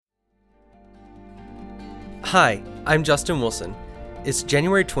Hi, I'm Justin Wilson. It's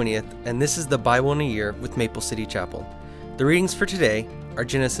January 20th, and this is the Bible in a Year with Maple City Chapel. The readings for today are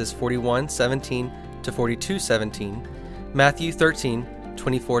Genesis 41:17 to 42:17, Matthew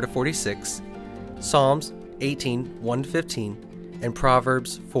 13:24 to 46, Psalms 18:1 to 15, and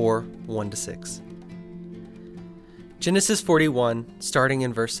Proverbs 4:1 to 6. Genesis 41, starting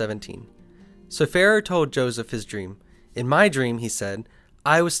in verse 17. So Pharaoh told Joseph his dream. In my dream, he said,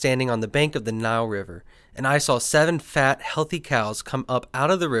 I was standing on the bank of the Nile River, and I saw 7 fat, healthy cows come up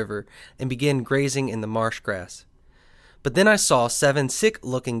out of the river and begin grazing in the marsh grass. But then I saw 7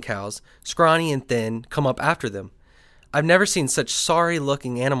 sick-looking cows, scrawny and thin, come up after them. I've never seen such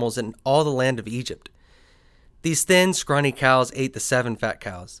sorry-looking animals in all the land of Egypt. These thin, scrawny cows ate the 7 fat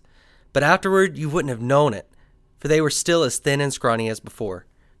cows. But afterward you wouldn't have known it, for they were still as thin and scrawny as before.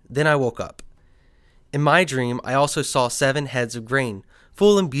 Then I woke up. In my dream I also saw 7 heads of grain,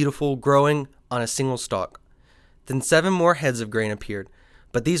 full and beautiful, growing on a single stalk. Then 7 more heads of grain appeared,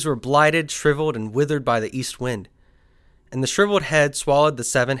 but these were blighted, shriveled, and withered by the east wind. And the shriveled head swallowed the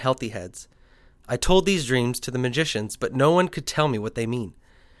 7 healthy heads. I told these dreams to the magicians, but no one could tell me what they mean.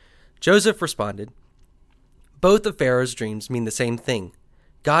 Joseph responded, Both of Pharaoh's dreams mean the same thing.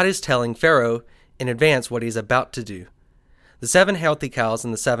 God is telling Pharaoh in advance what he is about to do. The 7 healthy cows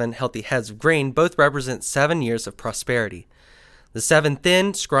and the 7 healthy heads of grain both represent 7 years of prosperity. The 7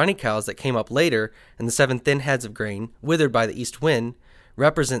 thin, scrawny cows that came up later and the 7 thin heads of grain, withered by the east wind,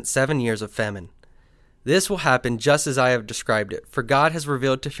 represent 7 years of famine. This will happen just as I have described it, for God has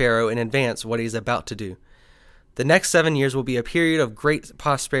revealed to Pharaoh in advance what he is about to do. The next 7 years will be a period of great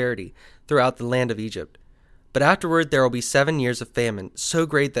prosperity throughout the land of Egypt. But afterward there will be 7 years of famine, so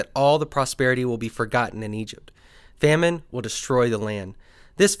great that all the prosperity will be forgotten in Egypt. Famine will destroy the land.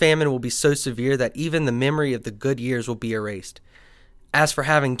 This famine will be so severe that even the memory of the good years will be erased. As for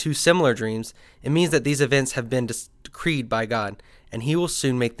having 2 similar dreams, it means that these events have been decreed by God, and he will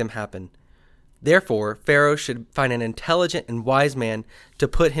soon make them happen. Therefore, Pharaoh should find an intelligent and wise man to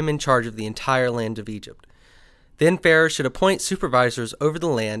put him in charge of the entire land of Egypt. Then Pharaoh should appoint supervisors over the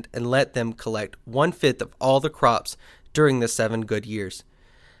land and let them collect 1/5 of all the crops during the 7 good years.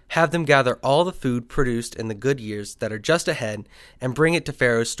 Have them gather all the food produced in the good years that are just ahead and bring it to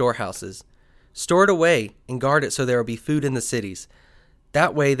Pharaoh's storehouses. Store it away and guard it so there will be food in the cities.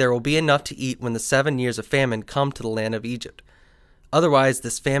 That way there will be enough to eat when the 7 years of famine come to the land of Egypt. Otherwise,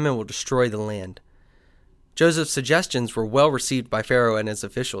 this famine will destroy the land. Joseph's suggestions were well received by Pharaoh and his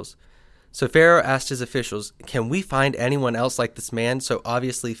officials. So Pharaoh asked his officials, Can we find anyone else like this man so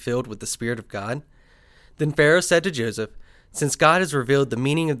obviously filled with the Spirit of God? Then Pharaoh said to Joseph, Since God has revealed the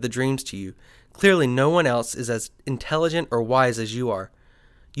meaning of the dreams to you, clearly no one else is as intelligent or wise as you are.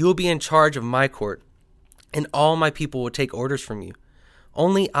 You will be in charge of my court, and all my people will take orders from you.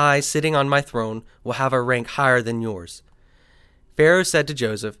 Only I, sitting on my throne, will have a rank higher than yours. Pharaoh said to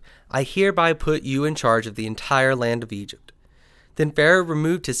Joseph, I hereby put you in charge of the entire land of Egypt. Then Pharaoh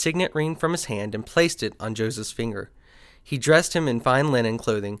removed his signet ring from his hand and placed it on Joseph's finger. He dressed him in fine linen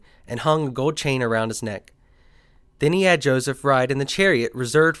clothing and hung a gold chain around his neck. Then he had Joseph ride in the chariot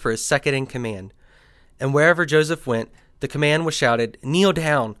reserved for his second in command. And wherever Joseph went, the command was shouted, Kneel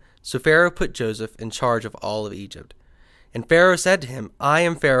down! So Pharaoh put Joseph in charge of all of Egypt. And Pharaoh said to him, I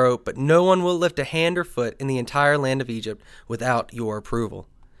am Pharaoh, but no one will lift a hand or foot in the entire land of Egypt without your approval.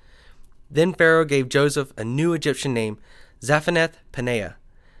 Then Pharaoh gave Joseph a new Egyptian name, Zaphenath-Paneah.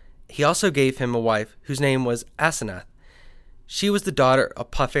 He also gave him a wife whose name was Asenath. She was the daughter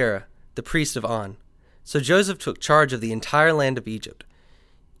of Potiphera, the priest of On. So Joseph took charge of the entire land of Egypt.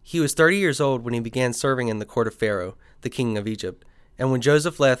 He was 30 years old when he began serving in the court of Pharaoh, the king of Egypt. And when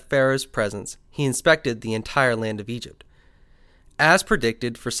Joseph left Pharaoh's presence, he inspected the entire land of Egypt. As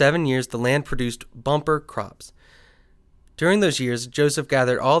predicted, for 7 years the land produced bumper crops. During those years, Joseph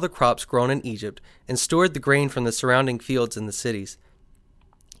gathered all the crops grown in Egypt and stored the grain from the surrounding fields in the cities.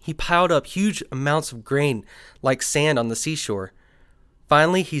 He piled up huge amounts of grain like sand on the seashore.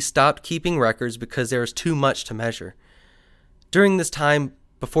 Finally, he stopped keeping records because there was too much to measure. During this time,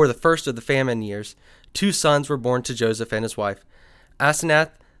 before the first of the famine years, 2 sons were born to Joseph and his wife,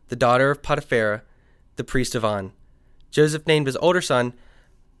 Asenath, the daughter of Potiphera, the priest of On. Joseph named his older son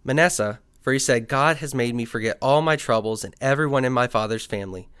Manasseh, for he said, God has made me forget all my troubles and everyone in my father's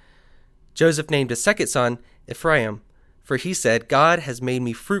family. Joseph named his second son Ephraim, for he said, God has made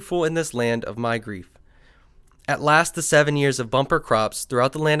me fruitful in this land of my grief. At last the 7 years of bumper crops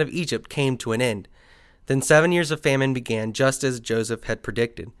throughout the land of Egypt came to an end. Then 7 years of famine began, just as Joseph had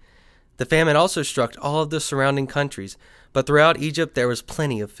predicted. The famine also struck all of the surrounding countries, but throughout Egypt there was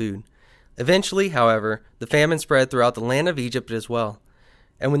plenty of food. Eventually, however, the famine spread throughout the land of Egypt as well.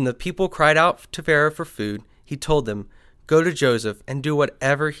 And when the people cried out to Pharaoh for food, he told them, "Go to Joseph and do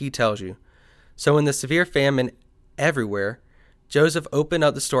whatever he tells you." So in the severe famine everywhere, Joseph opened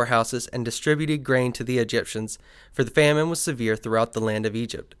up the storehouses and distributed grain to the Egyptians, for the famine was severe throughout the land of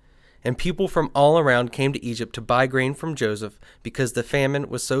Egypt. And people from all around came to Egypt to buy grain from Joseph because the famine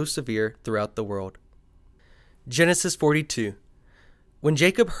was so severe throughout the world. Genesis 42. When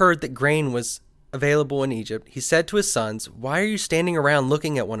Jacob heard that grain was available in Egypt, he said to his sons, "Why are you standing around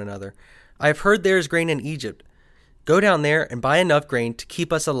looking at one another? I have heard there is grain in Egypt. Go down there and buy enough grain to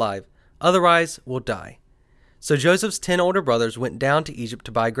keep us alive. Otherwise, we'll die." So Joseph's 10 older brothers went down to Egypt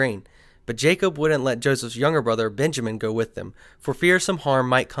to buy grain. But Jacob wouldn't let Joseph's younger brother Benjamin go with them, for fear some harm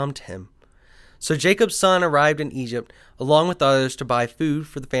might come to him. So Jacob's son arrived in Egypt, along with others, to buy food,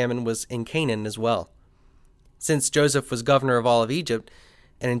 for the famine was in Canaan as well. Since Joseph was governor of all of Egypt,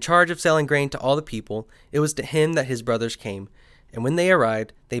 and in charge of selling grain to all the people, it was to him that his brothers came. And when they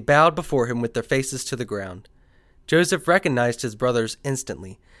arrived, they bowed before him with their faces to the ground. Joseph recognized his brothers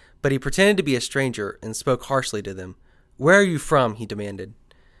instantly, but he pretended to be a stranger and spoke harshly to them. "Where are you from?" he demanded.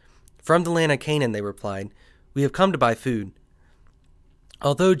 "From the land of Canaan," they replied. "We have come to buy food."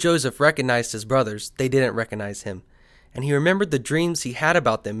 Although Joseph recognized his brothers, they didn't recognize him, and he remembered the dreams he had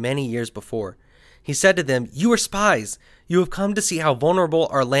about them many years before. He said to them, "You are spies! You have come to see how vulnerable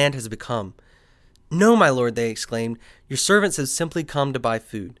our land has become." "No, my lord," they exclaimed. "Your servants have simply come to buy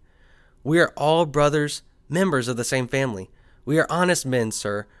food. We are all brothers, members of the same family. We are honest men,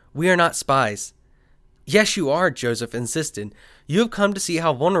 sir. We are not spies." "Yes, you are," Joseph insisted. "You have come to see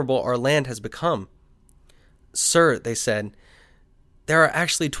how vulnerable our land has become." "Sir," they said, "there are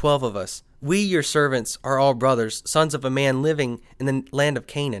actually 12 of us. We, your servants, are all brothers, sons of a man living in the land of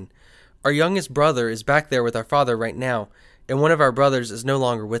Canaan. Our youngest brother is back there with our father right now, and one of our brothers is no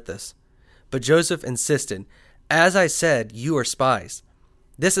longer with us." But Joseph insisted, "As I said, you are spies.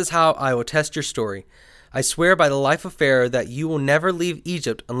 This is how I will test your story. I swear by the life of Pharaoh that you will never leave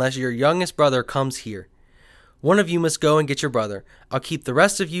Egypt unless your youngest brother comes here. One of you must go and get your brother. I'll keep the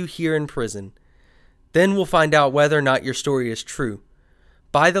rest of you here in prison. Then we'll find out whether or not your story is true.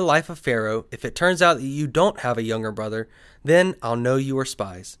 By the life of Pharaoh, if it turns out that you don't have a younger brother, then I'll know you are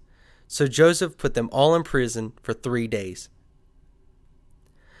spies." So Joseph put them all in prison for 3 days.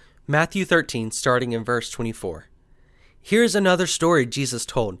 Matthew 13, starting in verse 24. Here's another story Jesus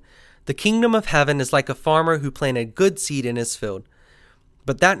told. The kingdom of heaven is like a farmer who planted good seed in his field.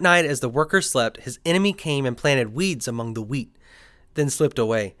 But that night as the workers slept, his enemy came and planted weeds among the wheat, then slipped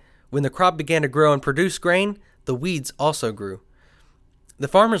away. When the crop began to grow and produce grain, the weeds also grew. The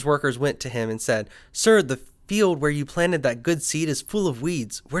farmer's workers went to him and said, "Sir, the field where you planted that good seed is full of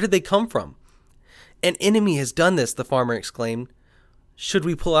weeds. Where did they come from?" "An enemy has done this," the farmer exclaimed. "Should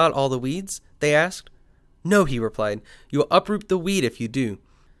we pull out all the weeds?" they asked. "No," he replied. "You will uproot the weed if you do.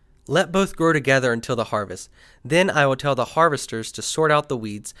 Let both grow together until the harvest. Then I will tell the harvesters to sort out the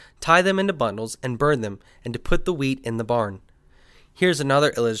weeds, tie them into bundles, and burn them, and to put the wheat in the barn." Here's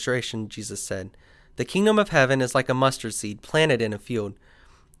another illustration, Jesus said. The kingdom of heaven is like a mustard seed planted in a field.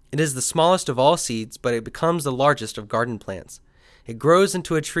 It is the smallest of all seeds, but it becomes the largest of garden plants. It grows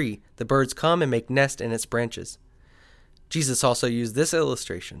into a tree. The birds come and make nest in its branches. Jesus also used this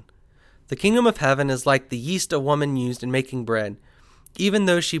illustration. The kingdom of heaven is like the yeast a woman used in making bread. Even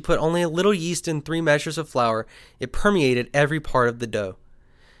though she put only a little yeast in 3 measures of flour, it permeated every part of the dough.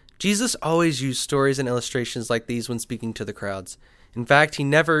 Jesus always used stories and illustrations like these when speaking to the crowds. In fact, he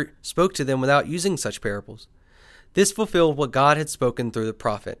never spoke to them without using such parables. This fulfilled what God had spoken through the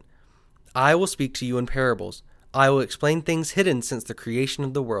prophet. "I will speak to you in parables. I will explain things hidden since the creation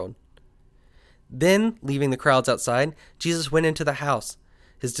of the world." Then, leaving the crowds outside, Jesus went into the house.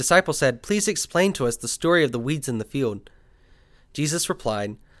 His disciples said, "Please explain to us the story of the weeds in the field." Jesus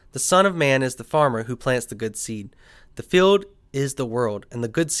replied, "The Son of Man is the farmer who plants the good seed. The field is the world, and the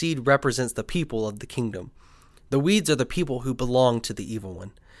good seed represents the people of the kingdom. The weeds are the people who belong to the evil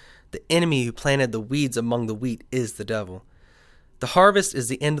one. The enemy who planted the weeds among the wheat is the devil. The harvest is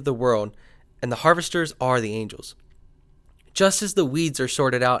the end of the world, and the harvesters are the angels. Just as the weeds are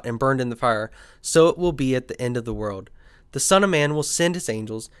sorted out and burned in the fire, so it will be at the end of the world. The Son of Man will send his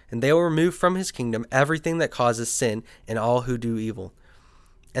angels, and they will remove from his kingdom everything that causes sin and all who do evil.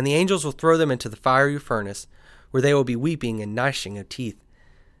 And the angels will throw them into the fiery furnace, where they will be weeping and gnashing of teeth.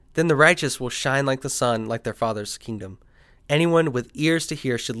 Then the righteous will shine like the sun, like their Father's kingdom. Anyone with ears to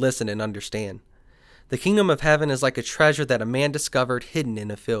hear should listen and understand. The kingdom of heaven is like a treasure that a man discovered hidden in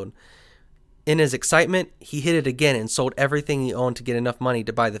a field. In his excitement, he hid it again and sold everything he owned to get enough money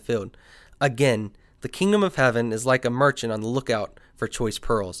to buy the field. Again, the kingdom of heaven is like a merchant on the lookout for choice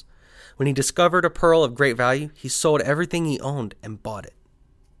pearls. When he discovered a pearl of great value, he sold everything he owned and bought it.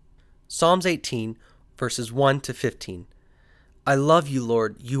 Psalms 18, verses 1 to 15. I love you,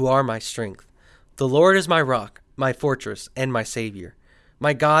 Lord, you are my strength. The Lord is my rock, my fortress, and my Savior.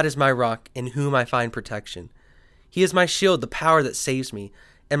 My God is my rock, in whom I find protection. He is my shield, the power that saves me,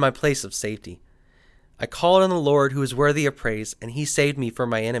 and my place of safety. I called on the Lord, who is worthy of praise, and he saved me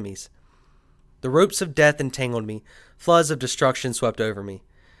from my enemies. The ropes of death entangled me, floods of destruction swept over me.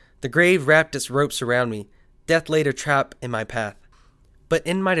 The grave wrapped its ropes around me, death laid a trap in my path. But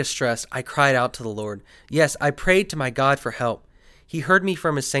in my distress I cried out to the Lord. Yes, I prayed to my God for help. He heard me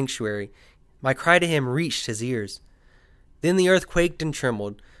from his sanctuary. My cry to him reached his ears. Then the earth quaked and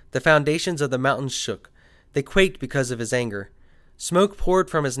trembled. The foundations of the mountains shook. They quaked because of his anger. Smoke poured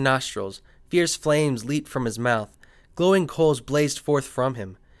from his nostrils. Fierce flames leaped from his mouth. Glowing coals blazed forth from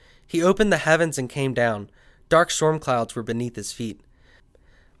him. He opened the heavens and came down. Dark storm clouds were beneath his feet.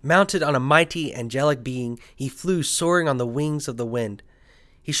 Mounted on a mighty angelic being, he flew soaring on the wings of the wind.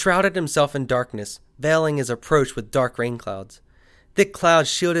 He shrouded himself in darkness, veiling his approach with dark rain clouds. Thick clouds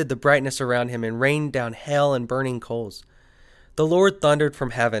shielded the brightness around him and rained down hail and burning coals. The Lord thundered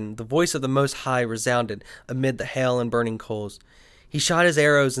from heaven. The voice of the Most High resounded amid the hail and burning coals. He shot his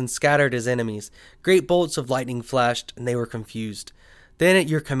arrows and scattered his enemies. Great bolts of lightning flashed, and they were confused. Then at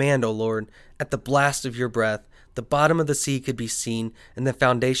your command, O Lord, at the blast of your breath, the bottom of the sea could be seen, and the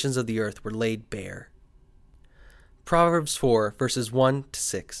foundations of the earth were laid bare. Proverbs 4, verses 1 to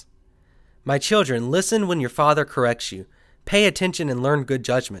 6. My children, listen when your father corrects you. Pay attention and learn good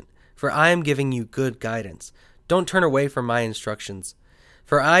judgment, for I am giving you good guidance. Don't turn away from my instructions.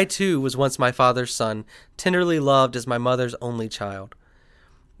 For I too was once my father's son, tenderly loved as my mother's only child.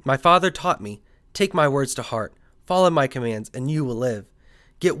 My father taught me, take my words to heart, follow my commands, and you will live.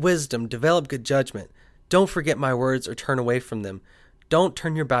 Get wisdom, develop good judgment. Don't forget my words or turn away from them. Don't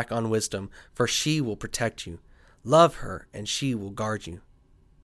turn your back on wisdom, for she will protect you. Love her, and she will guard you.